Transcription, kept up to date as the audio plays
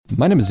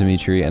My name is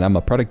Dimitri, and I'm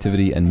a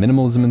productivity and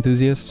minimalism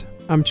enthusiast.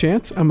 I'm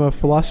Chance. I'm a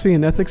philosophy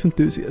and ethics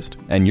enthusiast.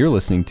 And you're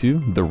listening to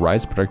the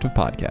Rise Productive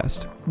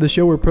Podcast, the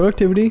show where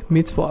productivity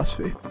meets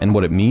philosophy. And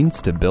what it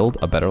means to build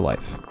a better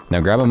life. Now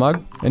grab a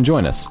mug and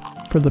join us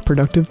for the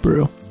Productive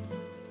Brew.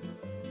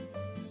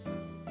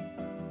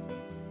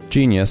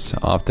 Genius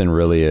often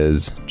really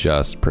is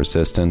just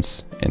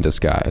persistence in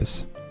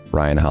disguise.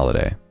 Ryan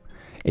Holiday.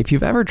 If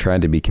you've ever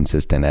tried to be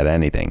consistent at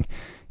anything,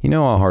 you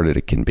know how hard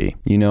it can be.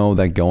 You know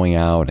that going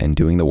out and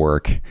doing the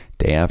work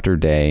day after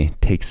day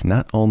takes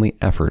not only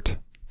effort,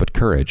 but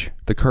courage.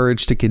 The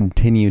courage to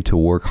continue to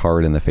work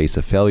hard in the face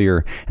of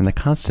failure and the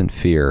constant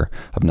fear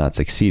of not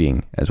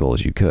succeeding as well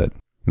as you could.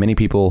 Many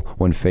people,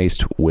 when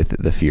faced with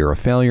the fear of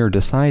failure,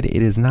 decide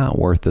it is not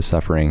worth the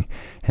suffering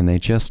and they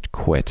just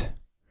quit.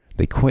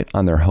 They quit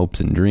on their hopes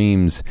and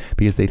dreams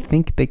because they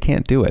think they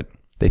can't do it.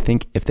 They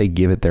think if they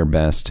give it their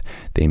best,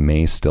 they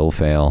may still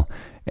fail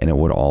and it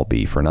would all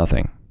be for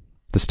nothing.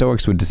 The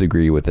Stoics would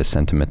disagree with this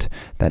sentiment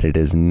that it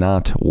is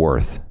not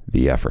worth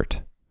the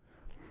effort.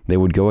 They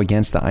would go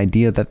against the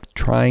idea that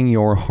trying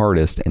your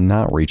hardest and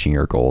not reaching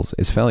your goals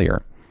is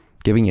failure.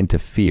 Giving into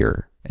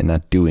fear and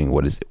not doing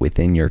what is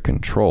within your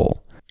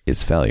control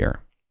is failure.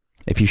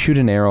 If you shoot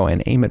an arrow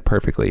and aim it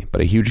perfectly,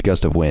 but a huge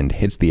gust of wind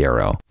hits the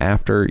arrow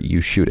after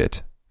you shoot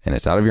it and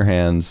it's out of your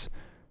hands,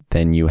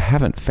 then you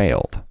haven't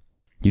failed.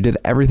 You did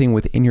everything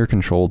within your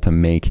control to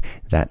make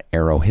that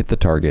arrow hit the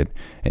target,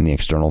 and the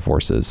external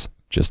forces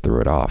just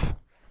threw it off.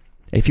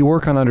 If you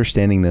work on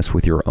understanding this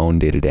with your own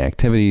day-to-day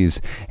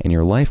activities and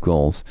your life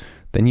goals,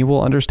 then you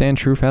will understand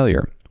true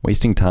failure.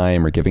 Wasting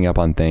time or giving up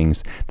on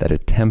things that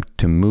attempt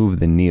to move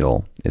the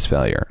needle is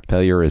failure.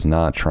 Failure is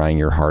not trying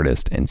your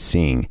hardest and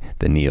seeing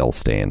the needle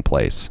stay in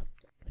place.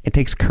 It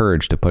takes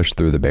courage to push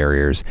through the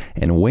barriers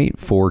and wait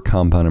for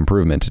compound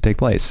improvement to take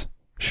place.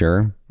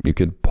 Sure, you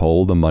could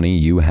pull the money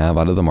you have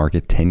out of the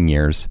market 10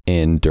 years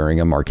in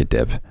during a market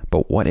dip,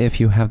 but what if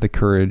you have the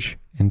courage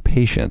and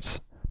patience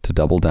to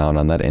double down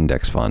on that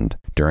index fund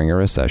during a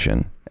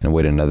recession and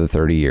wait another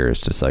 30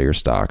 years to sell your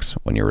stocks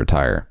when you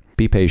retire?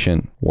 Be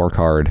patient, work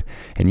hard,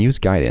 and use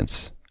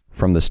guidance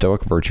from the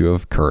Stoic virtue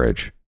of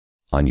courage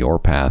on your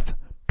path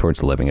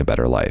towards living a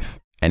better life.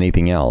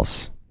 Anything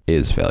else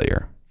is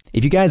failure.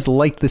 If you guys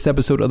liked this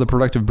episode of The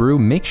Productive Brew,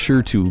 make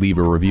sure to leave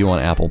a review on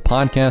Apple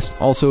Podcasts.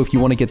 Also, if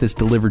you want to get this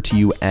delivered to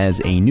you as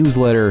a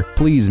newsletter,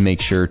 please make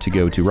sure to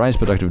go to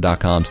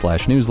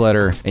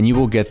riseproductive.com/newsletter and you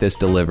will get this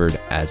delivered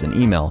as an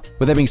email.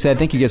 With that being said,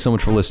 thank you guys so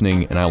much for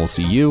listening, and I will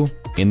see you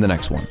in the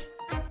next one.